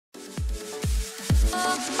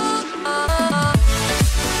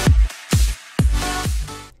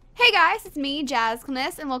Hey guys, it's me,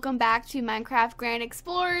 Jazzclness, and welcome back to Minecraft Grand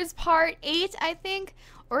Explorers Part 8, I think,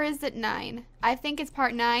 or is it 9? I think it's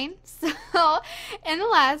Part 9. So, in the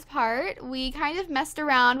last part, we kind of messed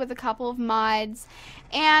around with a couple of mods,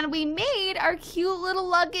 and we made our cute little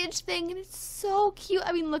luggage thing, and it's so cute.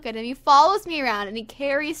 I mean, look at him. He follows me around, and he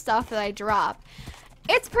carries stuff that I drop.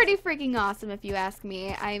 It's pretty freaking awesome, if you ask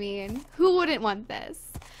me. I mean, who wouldn't want this?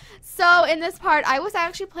 So in this part, I was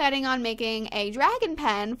actually planning on making a dragon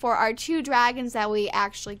pen for our 2 dragons that we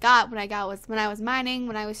actually got when I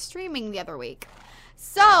was streaming the other week.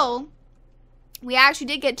 So we actually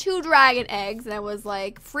did get 2 dragon eggs, and I was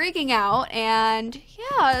like freaking out, and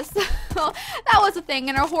yeah, so that was a thing.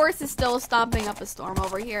 And our horse is still stomping up a storm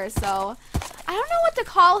over here, so I don't know what to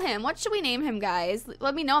call him. What should we name him, guys?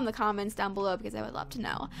 Let me know in the comments down below, because I would love to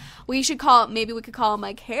know. Maybe we could call him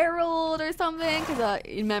like Harold or something, because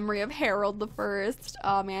in memory of Harold the First.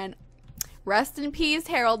 Oh man, rest in peace,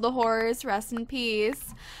 Harold the horse. Rest in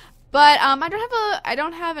peace. But I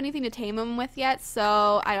don't have anything to tame him with yet,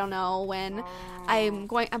 so I don't know when I'm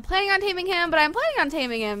planning on taming him, but I'm planning on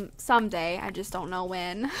taming him someday. I just don't know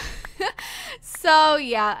when. So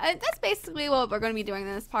yeah, that's basically what we're going to be doing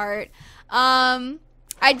in this part.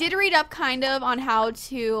 I did read up kind of on how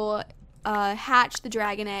to hatch the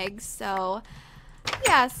dragon eggs, so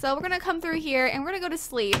yeah, so we're going to come through here and we're going to go to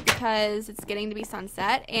sleep because it's getting to be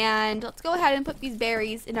sunset, and let's go ahead and put these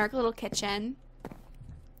berries in our little kitchen.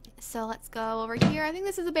 So let's go over here. I think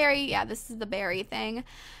this is a berry. Yeah, this is the berry thing.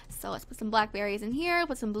 So let's put some blackberries in here,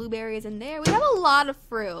 put some blueberries in there. We have a lot of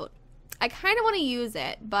fruit. I kind of want to use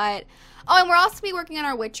it, but oh, and we're also be working on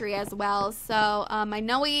our witchery as well. So I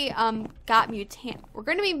know we got we're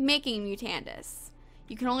going to be making mutandis.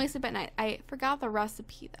 You can only sleep at night. I forgot the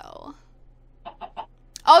recipe though.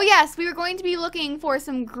 Oh yes, we were going to be looking for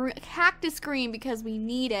some cactus green because we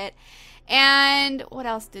need it. And what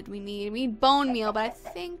else did we need? We need bone meal, but I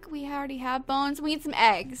think we already have bones. We need some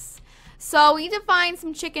eggs. So we need to find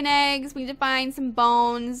some chicken eggs. We need to find some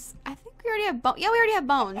bones. I think we already have bones. Yeah, we already have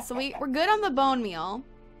bones. So we're good on the bone meal.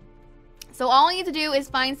 So all we need to do is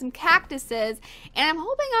find some cactuses. And I'm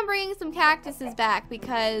hoping I'm bringing some cactuses back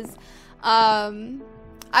because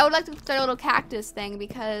I would like to start a little cactus thing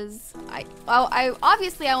because I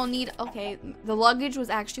obviously I will need, okay, the luggage was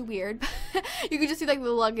actually weird. You could just see like the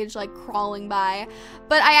luggage like crawling by,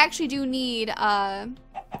 but I actually do need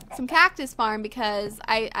some cactus farm because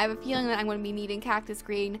I have a feeling that I'm going to be needing cactus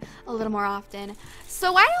green a little more often.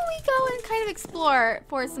 So why don't we go and kind of explore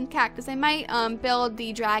for some cactus? I might build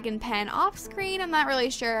the dragon pen off screen. I'm not really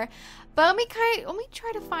sure, but let me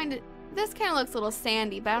try to find it. This kind of looks a little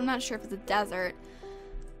sandy, but I'm not sure if it's a desert.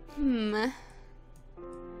 I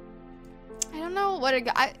don't know what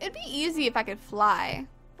it'd be easy if I could fly.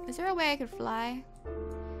 Is there a way I could fly?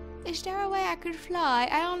 Is there a way I could fly?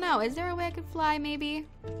 I don't know. Is there a way I could fly, maybe?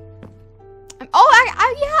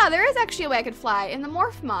 Yeah, there is actually a way I could fly. In the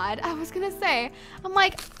morph mod, I was gonna say. I'm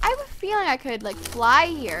like, I have a feeling I could, like, fly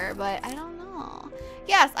here, but I don't know.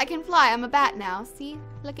 Yes, I can fly. I'm a bat now. See?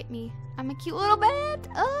 Look at me. I'm a cute little bat.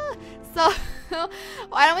 So,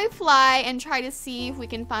 why don't we fly and try to see if we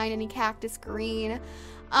can find any cactus green?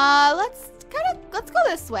 Let's go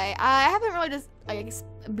this way. I haven't really just,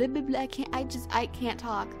 blah, blah, blah, I can't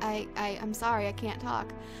talk. I'm sorry, I can't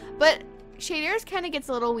talk. But shaders kind of gets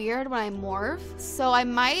a little weird when I morph, so I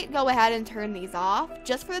might go ahead and turn these off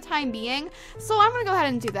just for the time being. So I'm gonna go ahead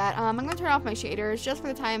and do that. I'm gonna turn off my shaders just for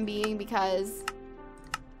the time being because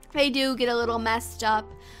they do get a little messed up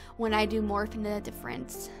when I do morph into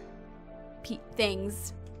different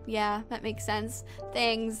things. Yeah, that makes sense.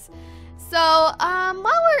 Things. So,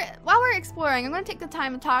 while we're exploring, I'm gonna take the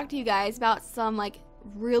time to talk to you guys about some like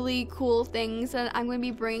really cool things that I'm gonna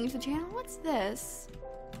be bringing to the channel. What's this?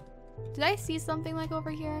 Did I see something like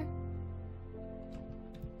over here?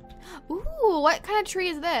 Ooh, what kind of tree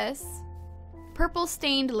is this? Purple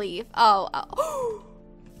stained leaf. Oh.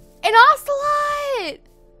 An ocelot!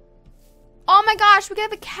 Oh my gosh, we could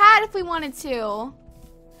have a cat if we wanted to.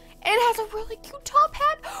 And it has a really cute top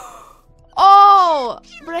hat. Oh,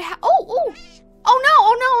 but oh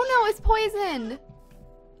no, it's poisoned.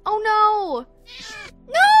 Oh no.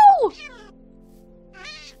 No!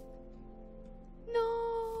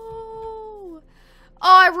 No.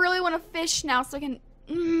 Oh, I really want to fish now so I can,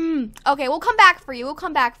 Okay, we'll come back for you.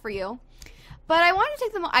 But I wanted to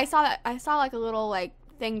take them, I saw like a little like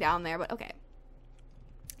thing down there, but okay.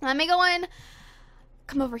 Let me go in.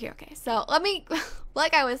 Come over here. Okay, so let me,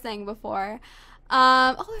 like I was saying before,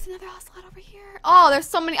 Oh, there's another ocelot over here. Oh, there's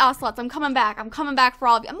so many ocelots. I'm coming back. I'm coming back for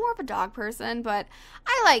all of you. I'm more of a dog person, but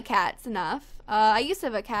I like cats enough. I used to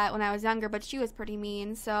have a cat when I was younger, but she was pretty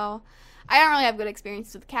mean, so I don't really have good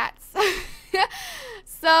experience with cats.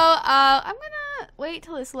 So, I'm gonna wait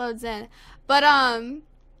till this loads in. But,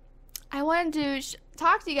 I wanted to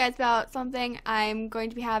talk to you guys about something I'm going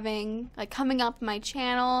to be having, like, coming up on my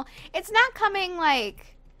channel. It's not coming,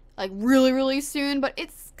 like really, really soon, but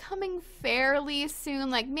it's coming fairly soon,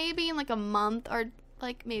 like, maybe in, like, a month, or,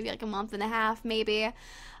 like, maybe, like, a month and a half, maybe.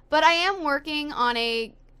 But I am working on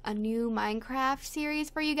a new Minecraft series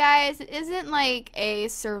for you guys. It isn't, like, a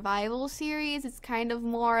survival series. It's kind of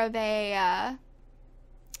more of a,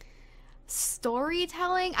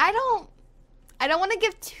 storytelling. I don't want to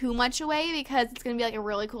give too much away because it's going to be, like, a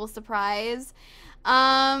really cool surprise.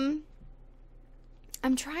 I'm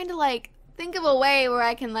trying to, like, think of a way where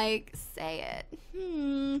I can, like, say it.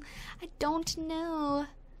 I don't know.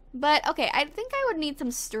 But, okay, I think I would need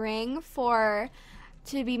some string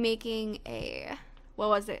to be making a, what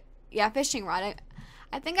was it? Yeah, fishing rod.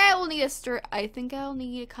 I think I will need I'll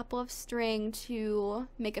need a couple of string to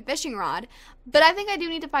make a fishing rod. But I think I do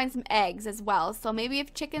need to find some eggs as well. So maybe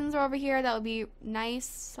if chickens are over here, that would be nice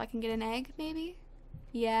so I can get an egg, maybe?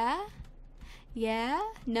 Yeah? Yeah?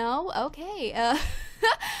 No? Okay.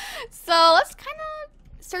 So let's kind of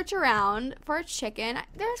search around for a chicken.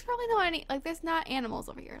 There's probably there's not animals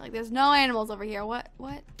over here. Like, there's no animals over here. What?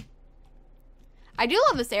 I do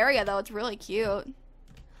love this area, though. It's really cute.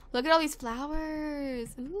 Look at all these flowers.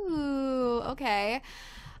 Ooh, okay.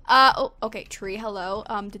 Oh, okay, tree, hello.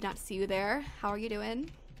 Did not see you there. How are you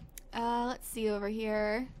doing? Let's see over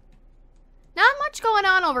here. Not much going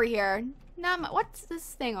on over here. What's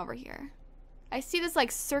this thing over here? I see this,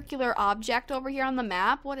 like, circular object over here on the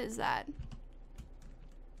map. What is that?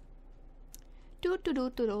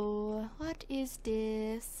 What is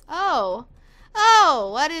this?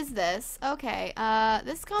 Oh, what is this? Okay,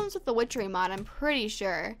 this comes with the witchery mod, I'm pretty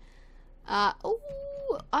sure. Ooh,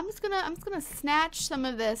 I'm just gonna snatch some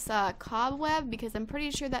of this, cobweb, because I'm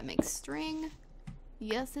pretty sure that makes string.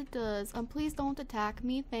 Yes, it does. Please don't attack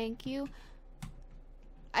me, thank you.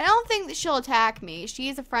 I don't think that she'll attack me.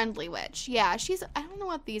 She's a friendly witch. Yeah, I don't know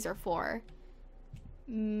what these are for.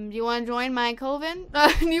 Do you want to join my coven?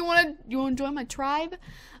 You want to join my tribe?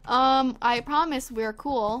 I promise we're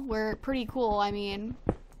cool. We're pretty cool. I mean,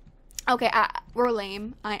 okay, we're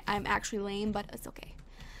lame. I'm actually lame, but it's okay.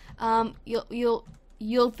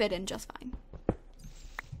 You'll fit in just fine.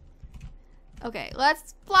 Okay,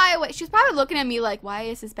 let's fly away. She's probably looking at me like, why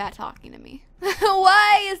is this bat talking to me?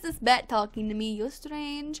 Why is this bat talking to me? You're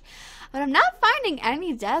strange. But I'm not finding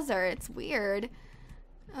any desert. It's weird.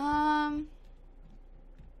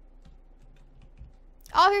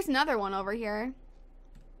 Oh, here's another one over here.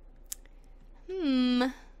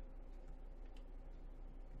 There's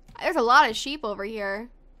a lot of sheep over here.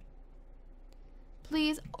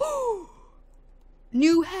 Please. Oh!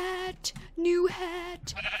 New hat. New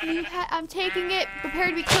hat. New hat. I'm taking it. Prepare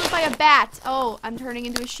to be killed by a bat. Oh, I'm turning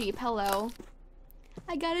into a sheep. Hello.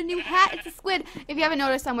 I got a new hat. It's a squid. If you haven't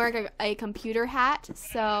noticed, I'm wearing a computer hat.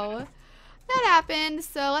 So, that happened.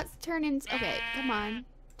 So, let's turn into... Okay, come on.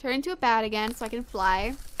 Turn into a bat again so I can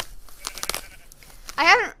fly. I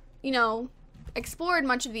haven't, explored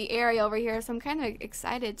much of the area over here, so I'm kind of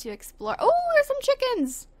excited to explore. Oh, there's some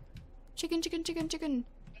chickens! Chicken, chicken, chicken, chicken.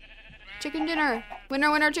 Chicken dinner.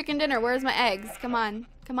 Winner, winner, chicken dinner. Where's my eggs? Come on.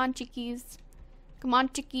 Come on, chickies. Come on,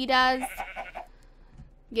 chickitas.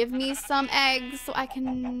 Give me some eggs so I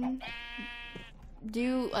can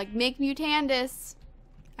make Mutandis.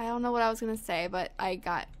 I don't know what I was going to say, but I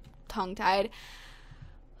got tongue-tied.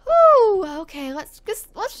 Whew, okay, let's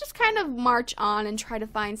just kind of march on and try to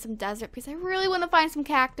find some desert, because I really want to find some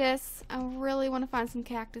cactus. I really want to find some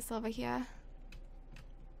cactus over here.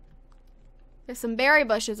 There's some berry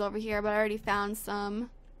bushes over here, but I already found some.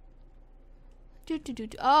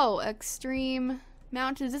 Oh, extreme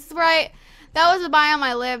mountains. This is right. That was the biome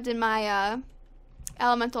I lived in my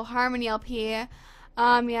Elemental Harmony LP.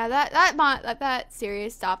 Yeah, that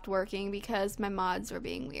series stopped working because my mods were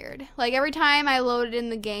being weird. Like, every time I loaded in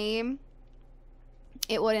the game,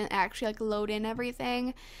 it wouldn't actually load in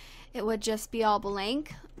everything. It would just be all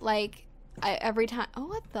blank. Like, every time. Oh,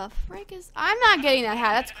 what the frick is? I'm not getting that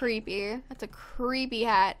hat. That's creepy. That's a creepy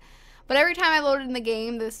hat. But every time I loaded in the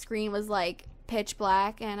game, the screen was like pitch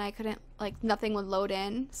black, and I couldn't, nothing would load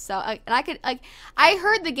in. So, I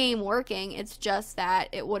heard the game working. It's just that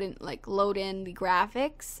it wouldn't load in the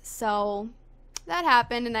graphics. So that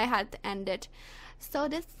happened, and I had to end it. So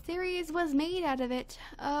this series was made out of it.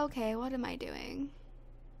 Okay, what am I doing?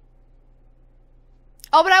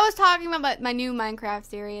 Oh, but I was talking about my new Minecraft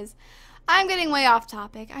series. I'm getting way off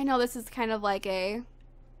topic. I know this is kind of like a...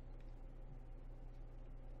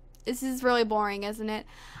 This is really boring, isn't it?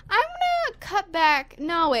 I'm gonna cut back...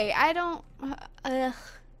 No, wait, I don't... Ugh.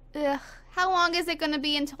 How long is it gonna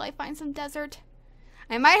be until I find some desert?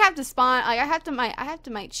 I might have to spawn... Like, I have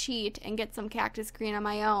to might cheat and get some cactus green on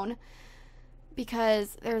my own.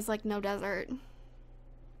 Because there's, like, no desert.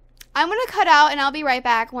 I'm gonna cut out and I'll be right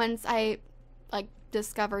back once I, like,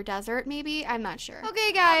 discover desert, maybe? I'm not sure.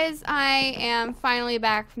 Okay, guys, I am finally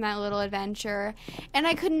back from that little adventure. And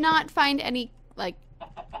I could not find any, like,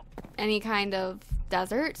 any kind of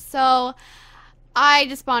desert. So, I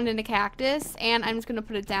just spawned in a cactus. And I'm just gonna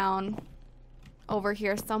put it down over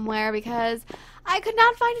here somewhere because I could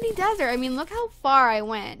not find any desert. I mean, look how far I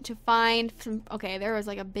went to find some... Okay, there was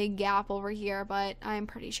like a big gap over here, but I'm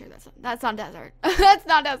pretty sure that's not desert. That's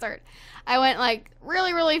not desert. I went like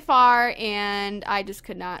really, really far and I just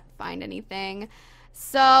could not find anything.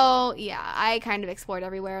 So, yeah, I kind of explored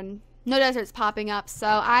everywhere and no deserts popping up. So,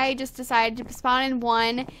 I just decided to spawn in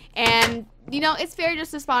one and, you know, it's fair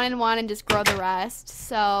just to spawn in one and just grow the rest.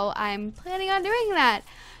 So, I'm planning on doing that.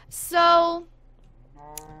 So...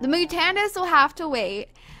 The Mutantis will have to wait.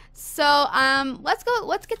 So,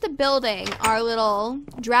 let's get to building our little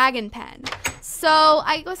dragon pen. So,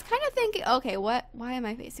 I was kind of thinking, okay, why am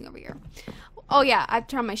I facing over here? Oh yeah, I've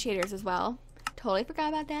turned on my shaders as well. Totally forgot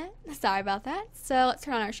about that. Sorry about that. So, let's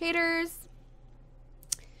turn on our shaders.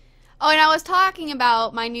 Oh, and I was talking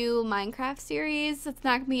about my new Minecraft series. It's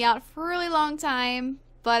not going to be out for a really long time.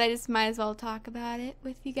 But I just might as well talk about it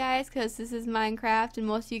with you guys because this is Minecraft and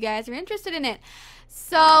most of you guys are interested in it.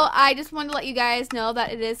 So I just wanted to let you guys know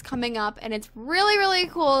that it is coming up and it's really, really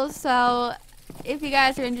cool. So if you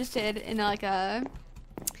guys are interested in like a...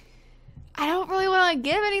 I don't really want to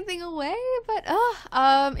give anything away, but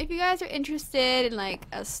if you guys are interested in like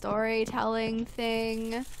a storytelling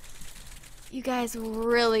thing, you guys will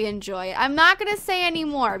really enjoy it. I'm not going to say any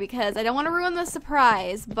more because I don't want to ruin the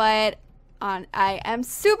surprise, but... I am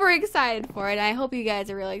super excited for it, and I hope you guys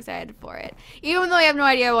are really excited for it. Even though I have no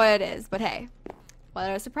idea what it is, but hey, what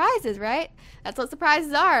are surprises, right? That's what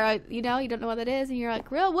surprises are. You know, you don't know what it is, and you're like,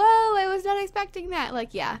 whoa, I was not expecting that.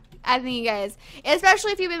 Like, yeah, I think you guys,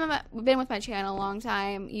 especially if you've been with my channel a long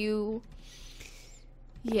time,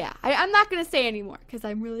 yeah, I'm not gonna say anymore because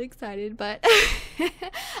I'm really excited, but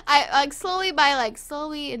slowly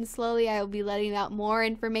I will be letting out more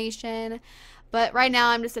information. But right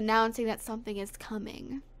now, I'm just announcing that something is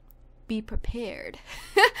coming. Be prepared.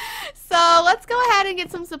 So, let's go ahead and get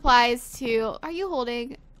some supplies too. Are you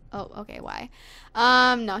holding... Oh, okay, why?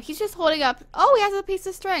 No, he's just holding up... Oh, he has a piece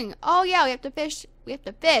of string. Oh, yeah, we have to fish. We have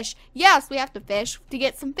to fish. Yes, we have to fish. To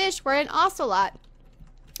get some fish, we're in Ocelot.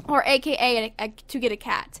 Or AKA to get a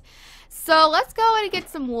cat. So, let's go and get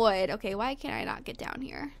some wood. Okay, why can't I not get down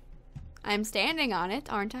here? I'm standing on it,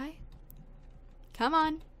 aren't I? Come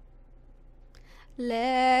on.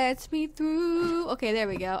 Let me through. Okay, there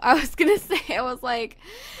we go. I was gonna say, I was like,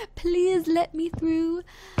 please let me through.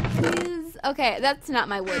 Please. Okay, that's not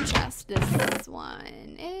my wood chest. This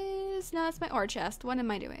one is, no, it's my ore chest. What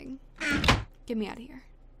am I doing? Get me out of here.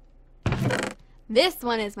 This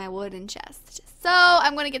one is my wooden chest. So,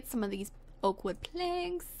 I'm gonna get some of these oak wood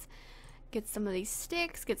planks, get some of these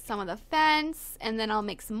sticks, get some of the fence, and then I'll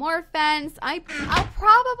make some more fence. I'll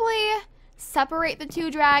probably separate the two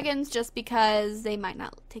dragons just because they might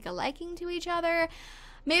not take a liking to each other.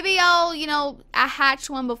 Maybe I'll, you know, hatch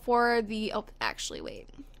one before the... Oh, actually, wait.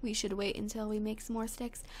 We should wait until we make some more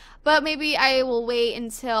sticks. But maybe I will wait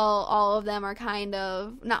until all of them are kind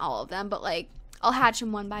of... Not all of them, but, like, I'll hatch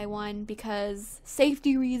them one by one because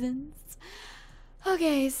safety reasons.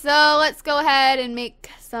 Okay, so let's go ahead and make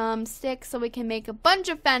some sticks so we can make a bunch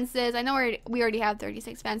of fences. I know we already have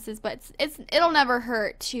 36 fences, but it'll never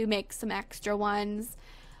hurt to make some extra ones.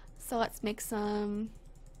 So let's make some...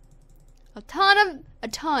 A ton.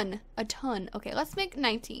 Okay, let's make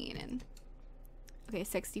 19. And okay,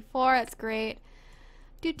 64, that's great.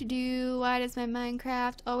 Why does my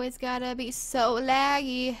Minecraft always gotta be so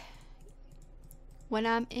laggy when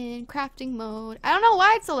I'm in crafting mode? I don't know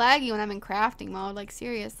why it's so laggy when I'm in crafting mode, like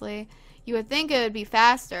seriously. You would think it would be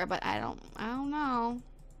faster, but I don't know.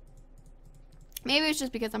 Maybe it's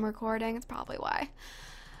just because I'm recording, it's probably why.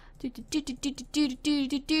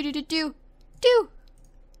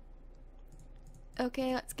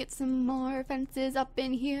 Okay, let's get some more fences up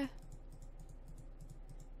in here.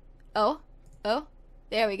 Oh,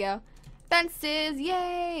 there we go. Fences,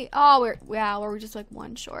 yay! Oh, we're just like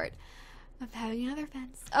one short of having another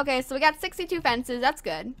fence. Okay, so we got 62 fences. That's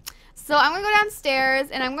good. So I'm gonna go downstairs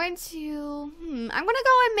and I'm going to I'm gonna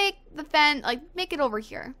go and make the fence, like make it over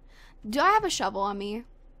here. Do I have a shovel on me?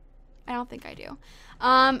 I don't think I do. Do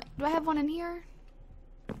I have one in here?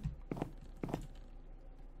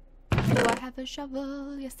 Do I have a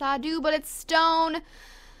shovel? Yes I do, but it's stone.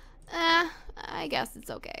 I guess it's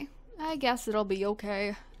okay. I guess it'll be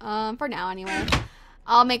okay. For now anyway.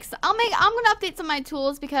 I'm gonna update some of my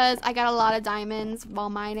tools because I got a lot of diamonds while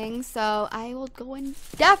mining, so I will go and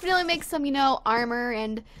definitely make some, you know, armor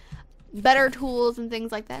and better tools and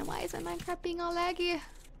things like that. Why is my Minecraft being all laggy?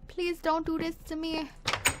 Please don't do this to me.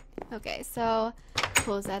 Okay, so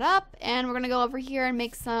close that up, and we're gonna go over here and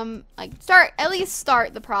make some, like, at least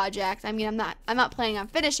start the project. I mean, I'm not planning on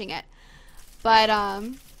finishing it, but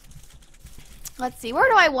let's see, where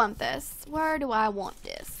do I want this? Where do I want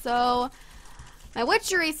this? So my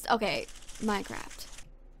witchery, okay, Minecraft.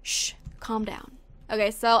 Shh, calm down.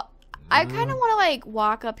 Okay, so I kind of want to like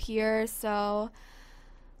walk up here, so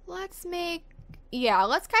let's kind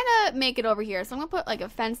of make it over here. So I'm gonna put like a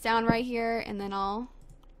fence down right here, and then I'll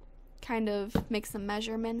kind of make some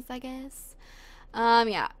measurements, I guess.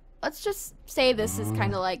 Yeah, let's just say this is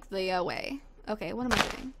kind of like the way. Okay, what am I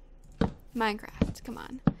doing? Minecraft, come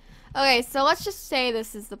on. Okay, so let's just say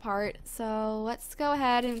this is the part. So let's go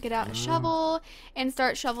ahead and get out a shovel and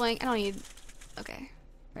start shoveling. I don't need, okay,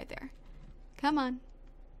 right there. Come on.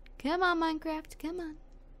 Come on, Minecraft, come on.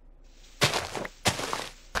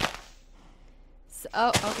 So,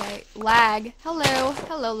 oh, okay, lag. Hello,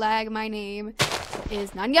 hello, lag. My name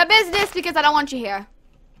is none of your business because I don't want you here.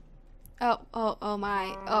 Oh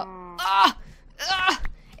my.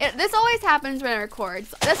 This always happens when I record.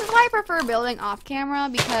 So this is why I prefer building off camera,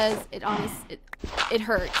 because it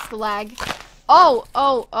hurts, the lag.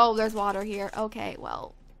 Oh, there's water here. Okay,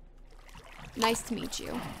 well, nice to meet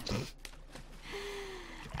you.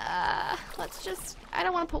 Let's just, I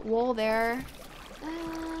don't want to put wool there.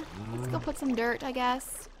 Let's go put some dirt, I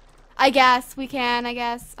guess. I guess we can,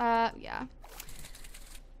 yeah.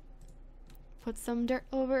 Put some dirt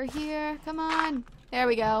over here. Come on. There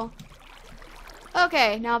we go.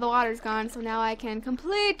 Okay, now the water's gone, so now I can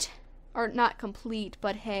complete, or not complete,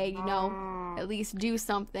 but hey, you know, at least do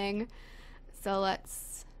something. So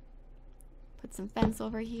let's put some fence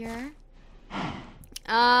over here.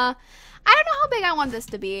 I don't know how big I want this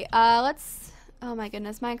to be. Oh my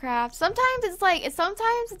goodness, Minecraft. Sometimes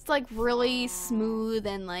it's like really smooth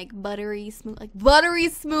and like buttery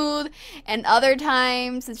smooth, and other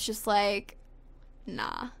times it's just like,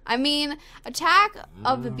 nah. I mean, Attack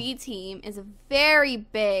of the B Team is a very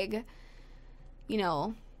big, you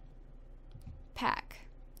know, pack.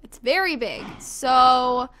 It's very big.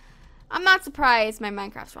 So I'm not surprised my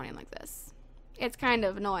Minecraft's running like this. It's kind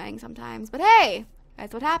of annoying sometimes, but hey,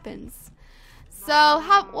 that's what happens. So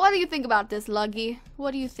what do you think about this, Luggy?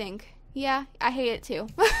 What do you think? Yeah, I hate it too.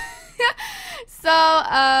 So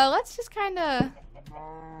let's just kind of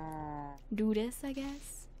do this, I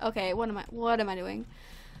guess. Okay, what am I doing?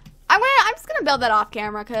 I'm just gonna build that off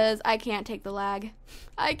camera because I can't take the lag.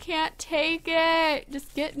 I can't take it.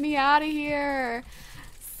 Just get me out of here.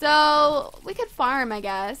 So we could farm, I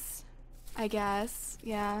guess.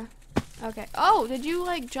 Yeah. Okay. Oh, did you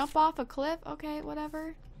like jump off a cliff? Okay,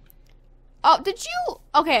 whatever. Oh, did you?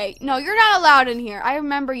 Okay, no, you're not allowed in here. I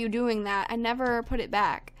remember you doing that. I never put it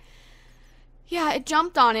back. Yeah, it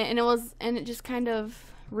jumped on it, and it just kind of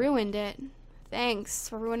ruined it. Thanks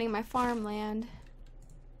for ruining my farmland.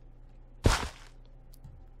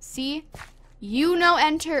 See? You know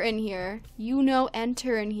enter in here. You know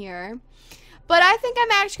enter in here. But I think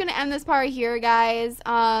I'm actually going to end this part here, guys.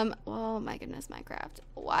 Oh my goodness, Minecraft.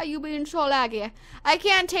 Why are you being so laggy? I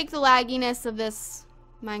can't take the lagginess of this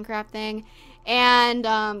Minecraft thing. And,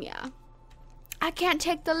 yeah. I can't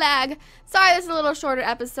take the lag. Sorry, this is a little shorter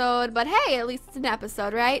episode. But hey, at least it's an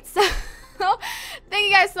episode, right? So thank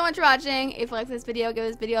you guys so much for watching. If you like this video, give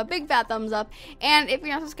this video a big fat thumbs up. And if you're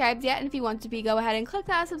not subscribed yet, and if you want to be, go ahead and click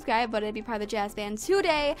that subscribe button to be part of the Jazz Band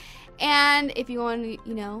today. And if you want to,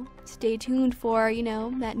 you know, stay tuned for, you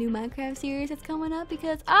know, that new Minecraft series that's coming up,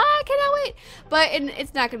 because I cannot wait. But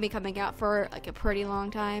it's not going to be coming out for like a pretty long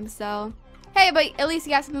time. So, hey, but at least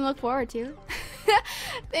you got something to look forward to.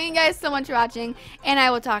 Thank you guys so much for watching, and I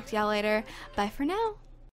will talk to y'all later. Bye for now.